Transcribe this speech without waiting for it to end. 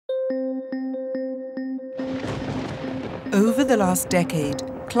Over the last decade,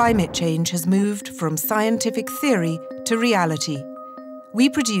 climate change has moved from scientific theory to reality. We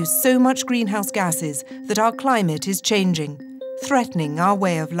produce so much greenhouse gases that our climate is changing, threatening our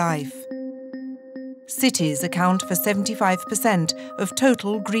way of life. Cities account for 75% of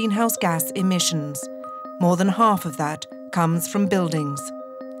total greenhouse gas emissions. More than half of that comes from buildings.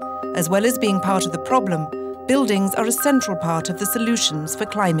 As well as being part of the problem, buildings are a central part of the solutions for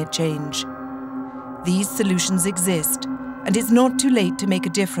climate change. These solutions exist, and it's not too late to make a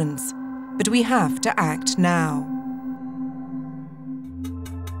difference, but we have to act now.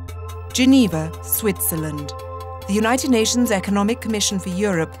 Geneva, Switzerland. The United Nations Economic Commission for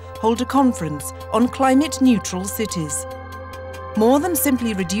Europe hold a conference on climate-neutral cities. More than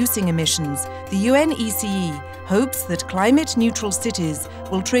simply reducing emissions, the UNECE hopes that climate-neutral cities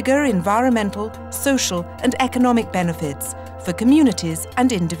will trigger environmental, social and economic benefits for communities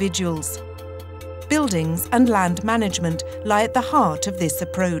and individuals. Buildings and land management lie at the heart of this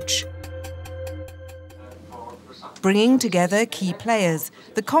approach. Bringing together key players,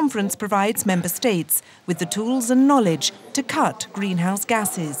 the conference provides member states with the tools and knowledge to cut greenhouse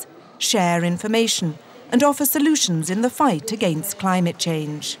gases, share information, and offer solutions in the fight against climate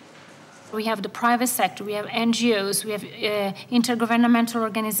change. We have the private sector, we have NGOs, we have intergovernmental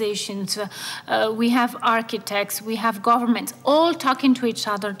organizations, we have architects, we have governments, all talking to each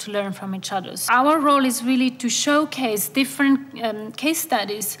other to learn from each other. Our role is really to showcase different case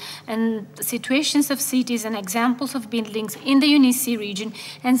studies and situations of cities and examples of buildings in the UNECE region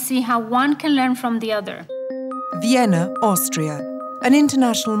and see how one can learn from the other. Vienna, Austria, an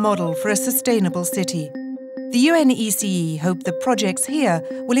international model for a sustainable city. The UNECE hope the projects here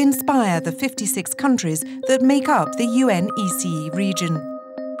will inspire the 56 countries that make up the UNECE region.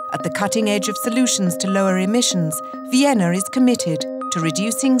 At the cutting edge of solutions to lower emissions, Vienna is committed to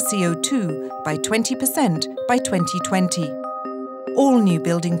reducing CO2 by 20% by 2020. All new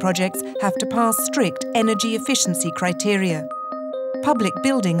building projects have to pass strict energy efficiency criteria. Public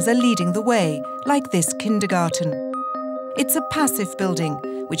buildings are leading the way, like this kindergarten. It's a passive building,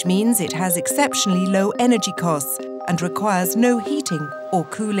 which means it has exceptionally low energy costs and requires no heating or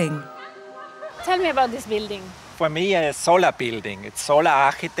cooling. Tell me about this building. For me, a solar building. It's solar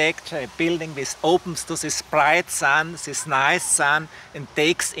architecture, a building which opens to this bright sun, this nice sun, and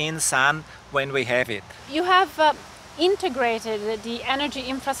takes in sun when we have it. You have integrated the energy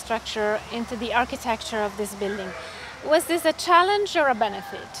infrastructure into the architecture of this building. Was this a challenge or a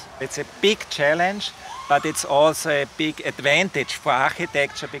benefit? It's a big challenge, but it's also a big advantage for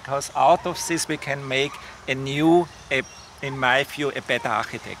architecture, because out of this we can make a new, in my view, a better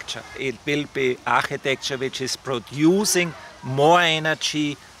architecture. It will be architecture which is producing more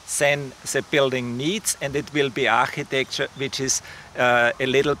energy than the building needs, and it will be architecture which is a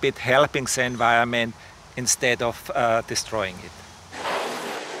little bit helping the environment instead of destroying it.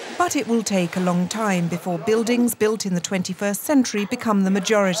 But it will take a long time before buildings built in the 21st century become the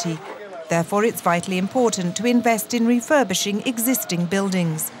majority. Therefore, it's vitally important to invest in refurbishing existing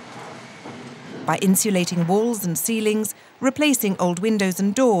buildings. By insulating walls and ceilings, replacing old windows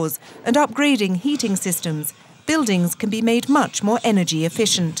and doors, and upgrading heating systems, buildings can be made much more energy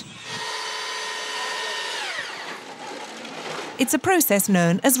efficient. It's a process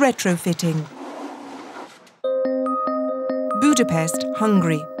known as retrofitting. Budapest,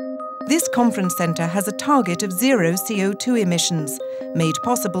 Hungary. This conference centre has a target of zero CO2 emissions, made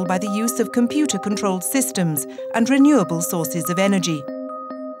possible by the use of computer-controlled systems and renewable sources of energy.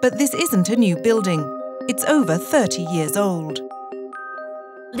 But this isn't a new building. It's over 30 years old.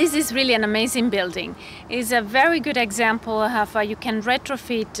 This is really an amazing building. It's a very good example of how you can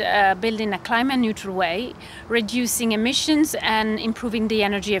retrofit a building in a climate-neutral way, reducing emissions and improving the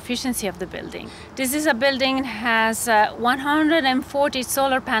energy efficiency of the building. This is a building that has 140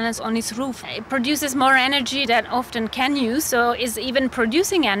 solar panels on its roof. It produces more energy than often can use, so it's even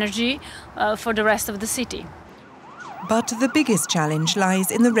producing energy for the rest of the city. But the biggest challenge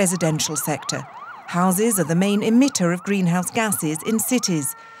lies in the residential sector. Houses are the main emitter of greenhouse gases in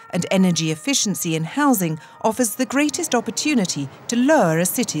cities, and energy efficiency in housing offers the greatest opportunity to lower a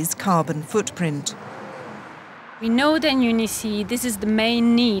city's carbon footprint. We know that in UNECE this is the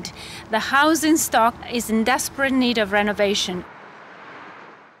main need. The housing stock is in desperate need of renovation.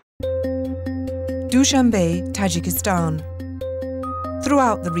 Dushanbe, Tajikistan.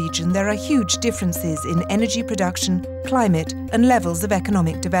 Throughout the region, there are huge differences in energy production, climate, and levels of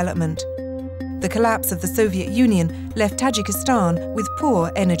economic development. The collapse of the Soviet Union left Tajikistan with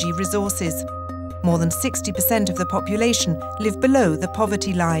poor energy resources. More than 60% of the population live below the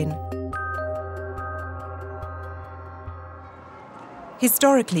poverty line.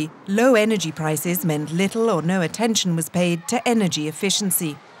 Historically, low energy prices meant little or no attention was paid to energy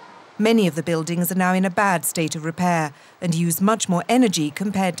efficiency. Many of the buildings are now in a bad state of repair and use much more energy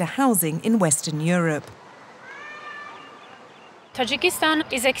compared to housing in Western Europe. Tajikistan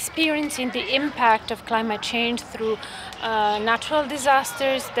is experiencing the impact of climate change through natural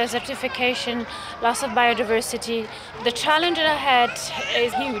disasters, desertification, loss of biodiversity. The challenge ahead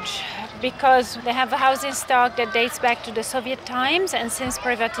is huge because they have a housing stock that dates back to the Soviet times, and since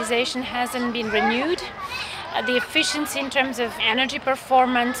privatization hasn't been renewed, the efficiency in terms of energy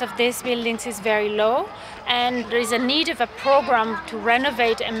performance of these buildings is very low, and there is a need of a program to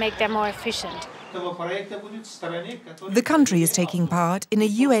renovate and make them more efficient. The country is taking part in a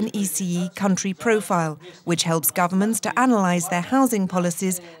UNECE country profile, which helps governments to analyse their housing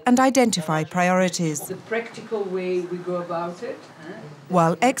policies and identify priorities. The practical way we go about it.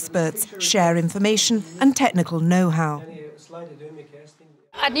 While experts share information and technical know-how.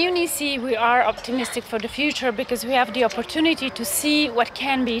 At UNECE, we are optimistic for the future because we have the opportunity to see what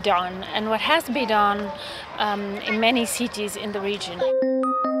can be done and what has been done in many cities in the region.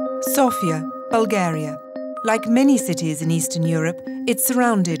 Sofia, Bulgaria. Like many cities in Eastern Europe, it's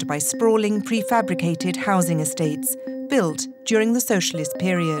surrounded by sprawling prefabricated housing estates built during the socialist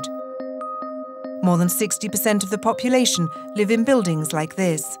period. More than 60% of the population live in buildings like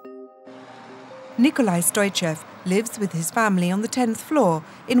this. Nikolai Stoichev lives with his family on the 10th floor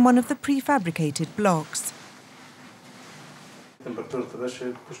in one of the prefabricated blocks.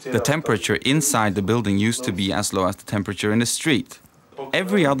 The temperature inside the building used to be as low as the temperature in the street.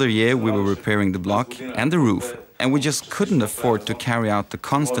 Every other year we were repairing the block and the roof, and we just couldn't afford to carry out the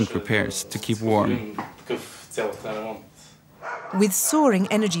constant repairs to keep warm. With soaring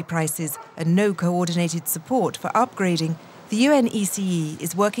energy prices and no coordinated support for upgrading, the UNECE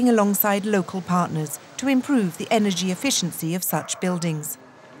is working alongside local partners to improve the energy efficiency of such buildings.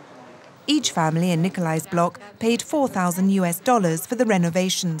 Each family in Nikolai's block paid $4,000 for the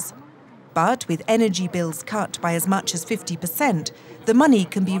renovations. But with energy bills cut by as much as 50%, the money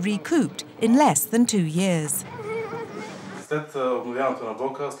can be recouped in less than 2 years.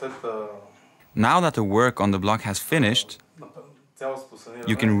 Now that the work on the block has finished,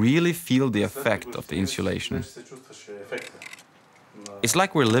 you can really feel the effect of the insulation. It's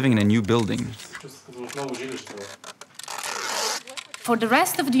like we're living in a new building. For the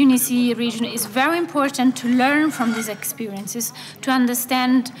rest of the UNECE region, it's very important to learn from these experiences, to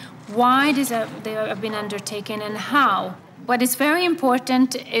understand why they have been undertaken and how. What is very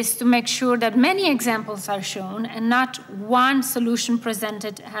important is to make sure that many examples are shown and not one solution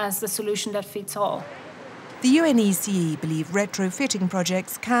presented as the solution that fits all. The UNECE believe retrofitting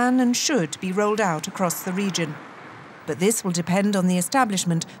projects can and should be rolled out across the region. But this will depend on the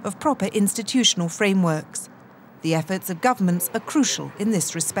establishment of proper institutional frameworks. The efforts of governments are crucial in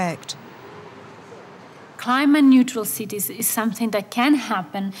this respect. Climate-neutral cities is something that can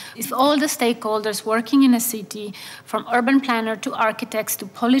happen if all the stakeholders working in a city, from urban planner to architects to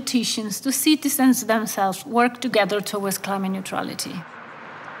politicians to citizens themselves, work together towards climate neutrality.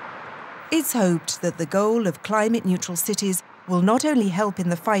 It's hoped that the goal of climate-neutral cities will not only help in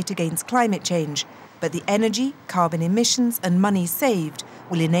the fight against climate change, but the energy, carbon emissions and money saved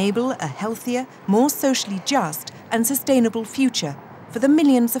will enable a healthier, more socially just and sustainable future for the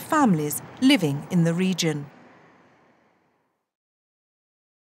millions of families living in the region.